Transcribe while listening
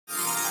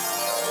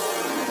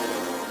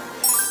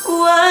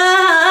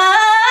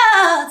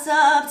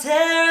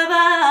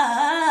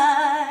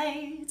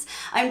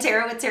I'm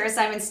Tara with Tara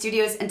Simon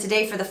Studios, and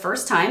today for the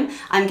first time,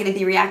 I'm going to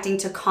be reacting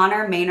to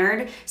Conor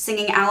Maynard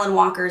singing Alan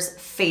Walker's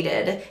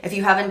Faded. If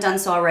you haven't done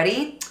so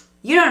already,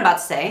 you know what I'm about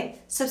to say.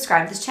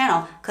 Subscribe to this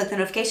channel, click the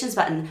notifications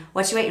button.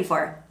 What you waiting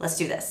for? Let's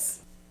do this.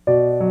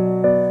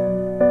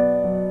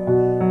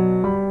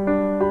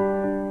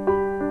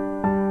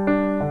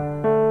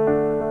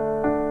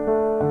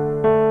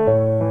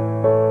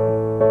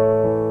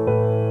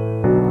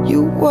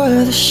 You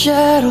were the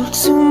shadow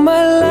to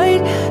my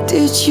light.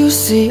 Did you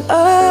see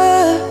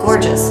us?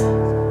 Gorgeous.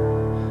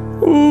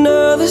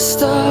 Another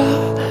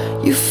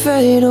star, you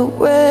fade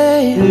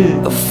away.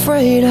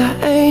 Afraid our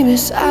aim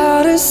is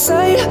out of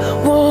sight.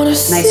 Wanna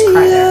see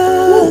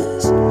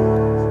us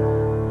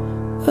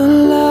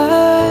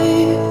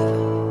alive.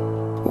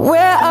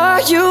 Where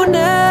are you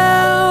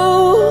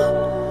now?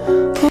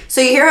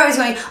 So you hear how he's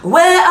going,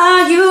 where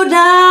are you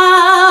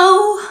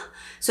now?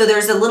 So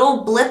there's a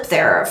little blip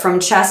there from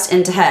chest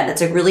into head.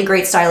 It's a really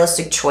great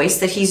stylistic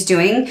choice that he's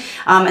doing.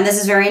 And this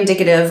is very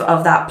indicative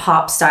of that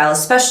pop style,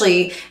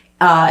 especially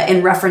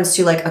in reference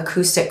to like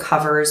acoustic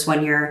covers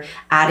when you're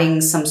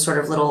adding some sort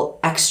of little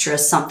extra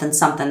something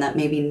that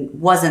maybe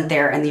wasn't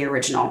there in the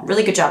original.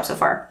 Really good job so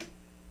far.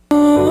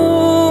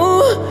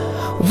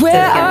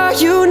 Where are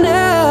you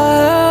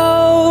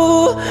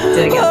now? Do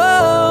it again.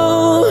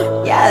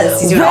 Yes,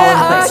 he's doing it all over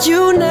the place.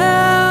 Where are you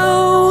now?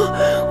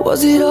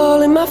 Was it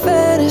all in my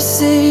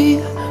fantasy?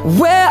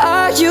 Where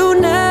are you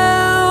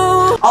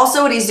now?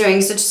 Also what he's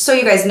doing, so just so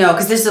you guys know,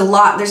 because there's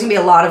gonna be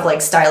a lot of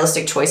like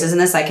stylistic choices in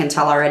this, I can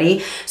tell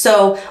already.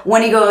 So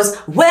when he goes,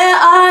 where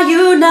are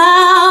you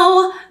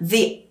now?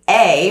 The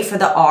A for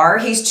the R,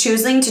 he's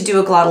choosing to do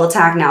a glottal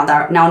attack now.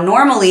 Now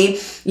normally,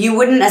 you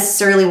wouldn't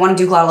necessarily want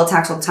to do glottal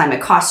attacks all the time.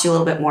 It costs you a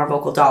little bit more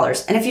vocal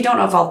dollars. And if you don't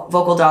know what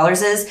vocal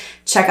dollars is,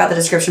 check out the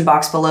description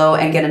box below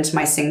and get into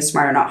my Sing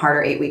Smarter Not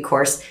Harder 8-week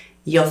course.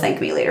 You'll thank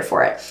me later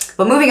for it.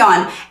 But moving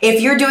on, if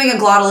you're doing a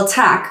glottal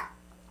attack,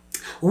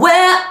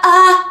 where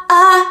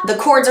the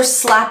chords are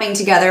slapping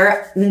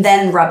together,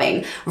 then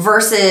rubbing,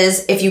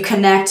 versus if you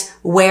connect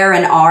where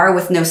and R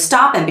with no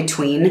stop in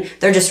between,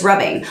 they're just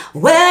rubbing.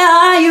 Where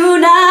are you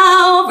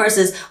now?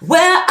 Versus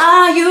where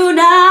are you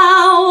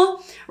now?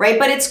 Right?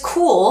 But it's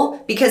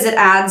cool because it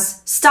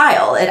adds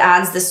style. It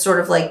adds this sort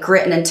of like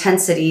grit and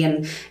intensity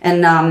and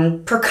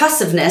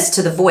percussiveness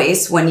to the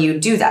voice when you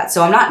do that.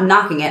 So I'm not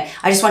knocking it.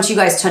 I just want you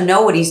guys to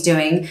know what he's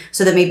doing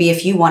so that maybe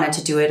if you wanted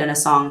to do it in a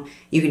song,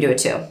 you can do it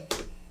too.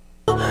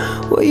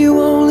 Well, you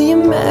only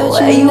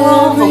imagine. You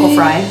will vocal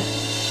fry.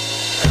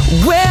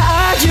 Where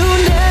are you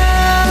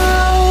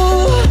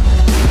now?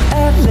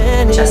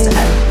 Atlantic. Chest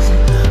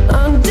ahead.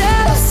 Under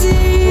the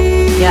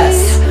sea.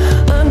 Yes.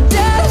 Under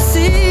the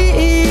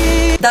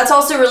sea. That's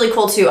also really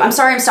cool too. I'm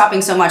sorry I'm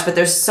stopping so much, but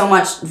there's so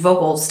much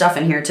vocal stuff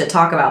in here to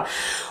talk about.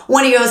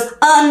 When he goes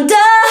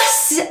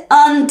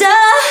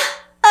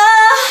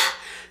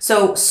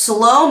so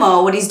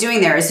slow-mo, what he's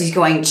doing there is he's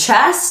going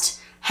chest,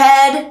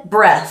 head,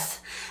 breath.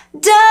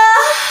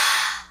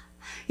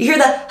 You hear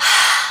the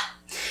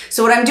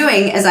so what I'm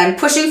doing is I'm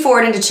pushing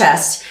forward into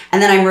chest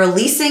and then I'm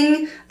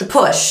releasing the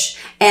push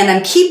and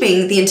I'm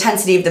keeping the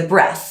intensity of the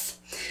breath.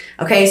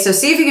 Okay, so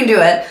see if you can do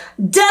it.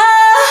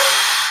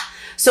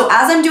 So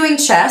as I'm doing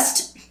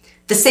chest,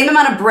 the same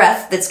amount of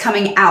breath that's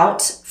coming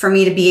out for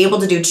me to be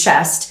able to do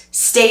chest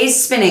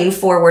stays spinning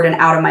forward and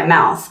out of my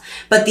mouth.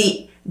 But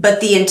the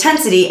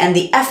intensity and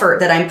the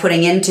effort that I'm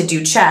putting in to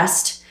do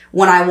chest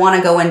when I want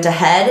to go into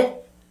head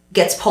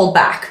gets pulled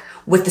back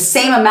with the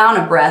same amount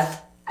of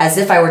breath as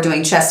if I were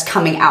doing chest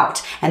coming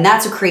out. And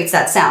that's what creates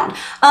that sound.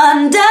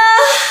 Can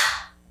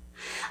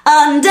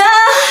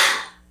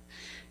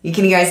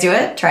you guys do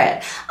it? Try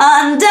it.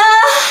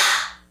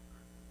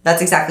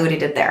 That's exactly what he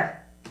did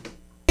there.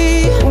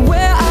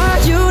 Where are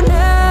you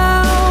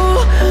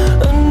now?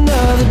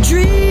 Another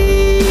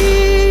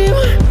dream.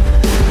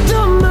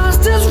 The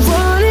monster's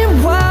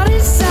running wild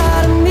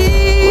inside of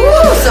me.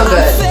 Woo, so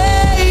good.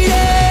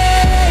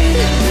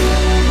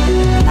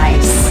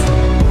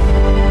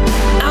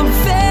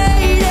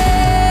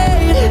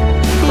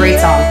 Great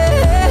song.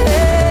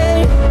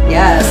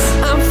 Yes.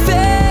 I'm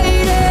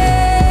faded.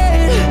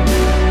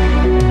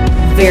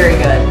 Very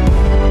good.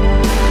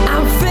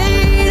 I'm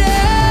faded.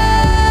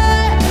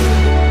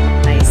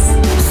 Nice.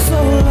 So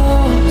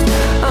lost.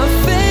 I'm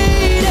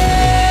faded.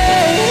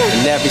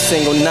 And every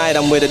single night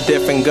I'm with a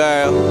different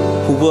girl.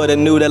 Who would've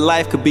knew that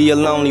life could be a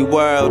lonely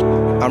world?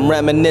 I'm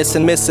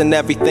reminiscing, missing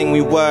everything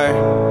we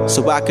were.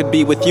 So I could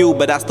be with you,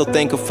 but I still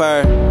think of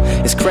her.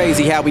 It's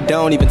crazy how we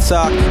don't even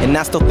talk, and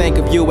I still think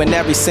of you in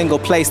every single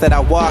place that I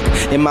walk.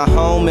 In my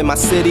home, in my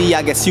city,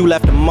 I guess you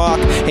left a mark.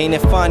 Ain't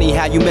it funny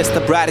how you miss the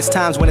brightest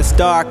times when it's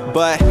dark?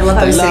 But the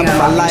love of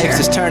my life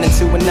just turned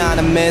into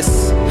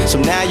anonymous. So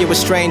now you're a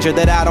stranger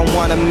that I don't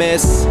wanna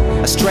miss.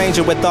 A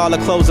stranger with all the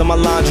clothes in my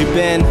laundry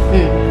bin.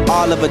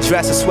 All of her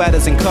dresses,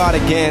 sweaters, and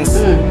cardigans.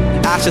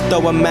 I should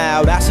throw them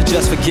out, I should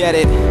just forget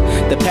it.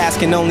 The past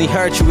can only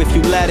hurt you if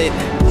you let it.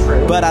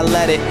 But I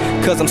let it,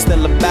 cause I'm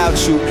still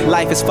about you.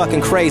 Life is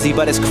fucking crazy,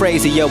 but it's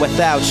crazier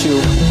without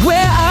you. Where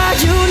are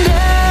you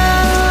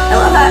now? I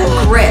love that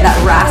grit, that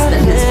rasp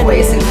in his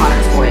voice and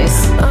Conor's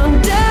voice.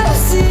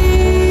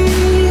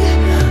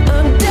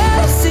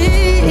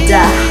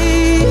 Duh.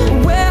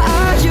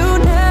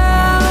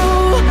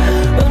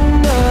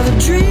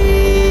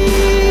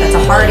 That's a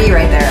hardy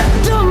right there.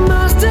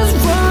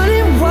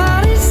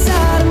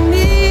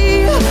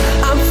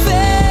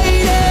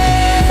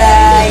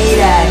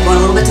 Faded. Going a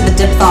little bit to the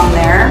diphthong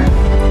there.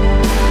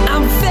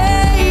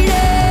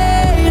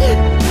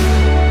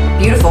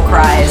 Beautiful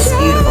cries.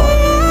 Beautiful.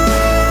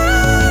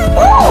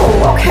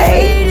 Oh,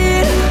 okay.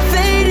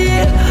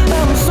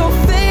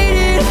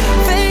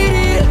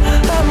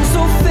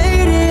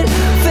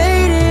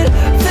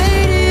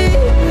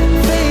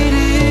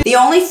 The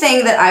only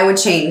thing that I would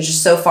change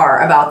so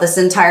far about this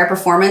entire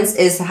performance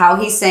is how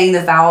he's saying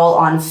the vowel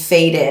on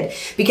faded.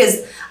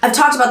 Because I've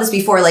talked about this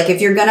before, like if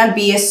you're gonna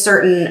be a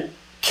certain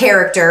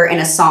character in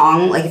a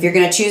song, like if you're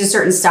gonna choose a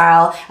certain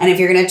style and if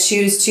you're gonna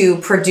choose to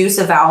produce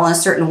a vowel in a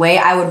certain way,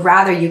 I would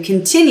rather you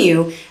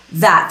continue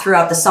that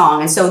throughout the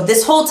song. And so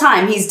this whole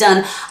time he's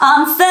done,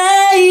 I'm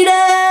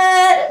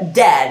faded,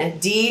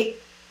 dead, D,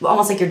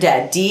 almost like you're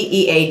dead,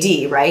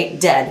 D-E-A-D, right?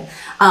 Dead.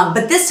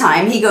 But this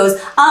time he goes,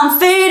 I'm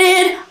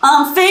faded,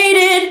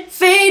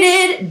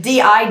 faded,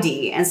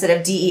 D-I-D instead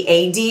of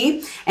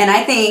D-E-A-D. And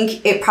I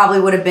think it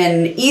probably would have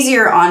been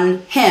easier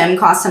on him,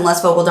 cost him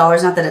less vocal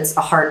dollars, not that it's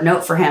a hard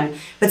note for him,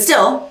 but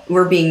still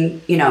we're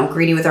being, you know,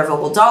 greedy with our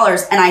vocal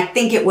dollars. And I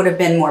think it would have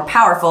been more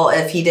powerful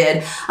if he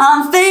did,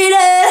 I'm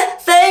faded,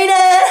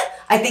 faded.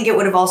 I think it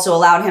would have also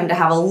allowed him to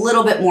have a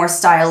little bit more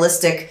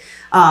stylistic,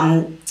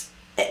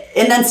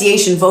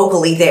 enunciation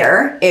vocally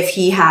there if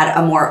he had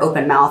a more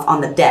open mouth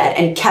on the dead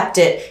and kept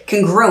it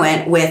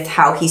congruent with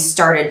how he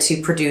started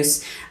to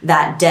produce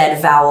that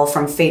dead vowel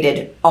from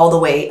faded all the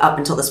way up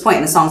until this point,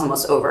 and the song's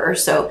almost over.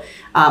 So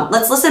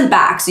let's listen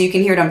back so you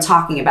can hear what I'm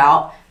talking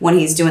about when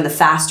he's doing the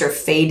faster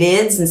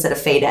fadeds instead of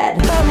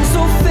faded. I'm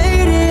so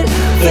faded,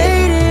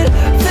 faded,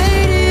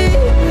 faded,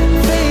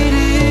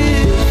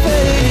 faded,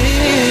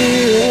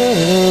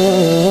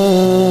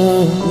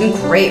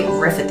 faded. Great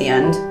riff at the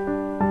end.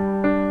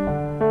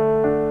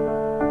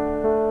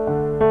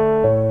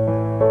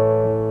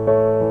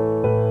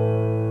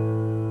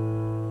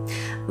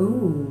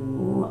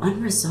 Ooh,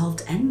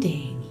 unresolved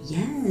ending.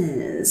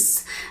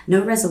 Yes.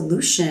 No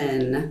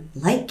resolution.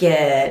 Like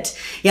it.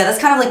 Yeah, that's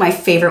kind of like my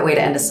favorite way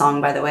to end a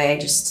song, by the way,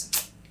 just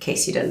in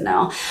case you didn't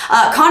know.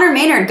 Conor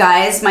Maynard,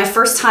 guys, my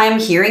first time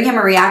hearing him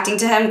or reacting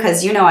to him,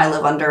 because you know I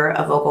live under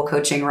a vocal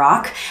coaching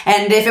rock.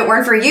 And if it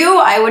weren't for you,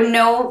 I wouldn't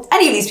know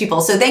any of these people.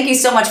 So thank you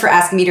so much for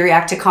asking me to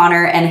react to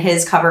Conor and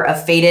his cover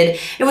of Faded.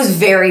 It was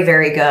very,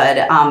 very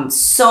good.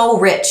 So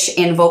rich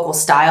in vocal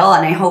style.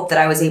 And I hope that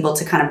I was able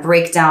to kind of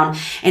break down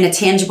in a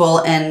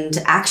tangible and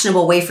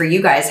actionable way for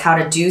you guys how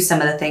to do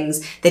some of the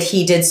things that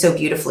he did so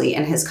beautifully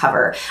in his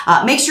cover.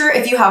 Make sure,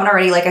 if you haven't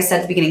already, like I said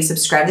at the beginning,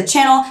 subscribe to the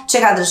channel.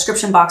 Check out the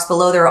description box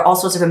below. There are all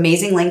sorts of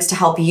amazing links to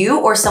help you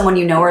or someone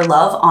you know or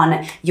love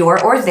on your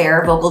or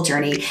their vocal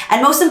journey.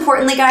 And most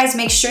importantly, guys,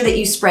 make sure that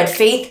you spread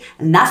faith,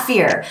 not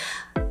fear.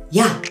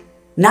 Yeah,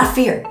 not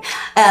fear.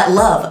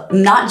 Love,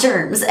 not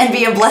germs. And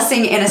be a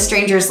blessing in a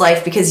stranger's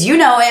life, because you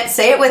know it.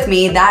 Say it with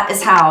me. That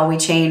is how we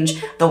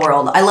change the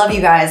world. I love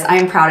you guys. I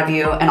am proud of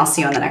you, and I'll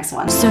see you on the next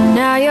one. So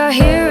now you're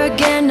here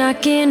again,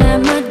 knocking at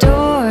my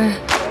door.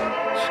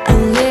 A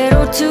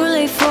little too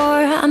late for,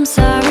 I'm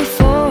sorry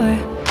for.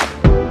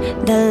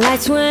 The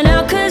lights went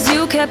out 'cause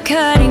you kept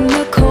cutting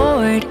the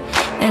cord,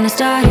 and I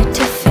started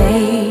to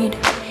fade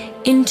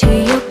into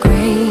your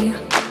grave.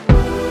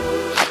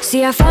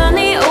 See, I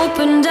finally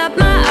opened up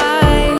my eyes.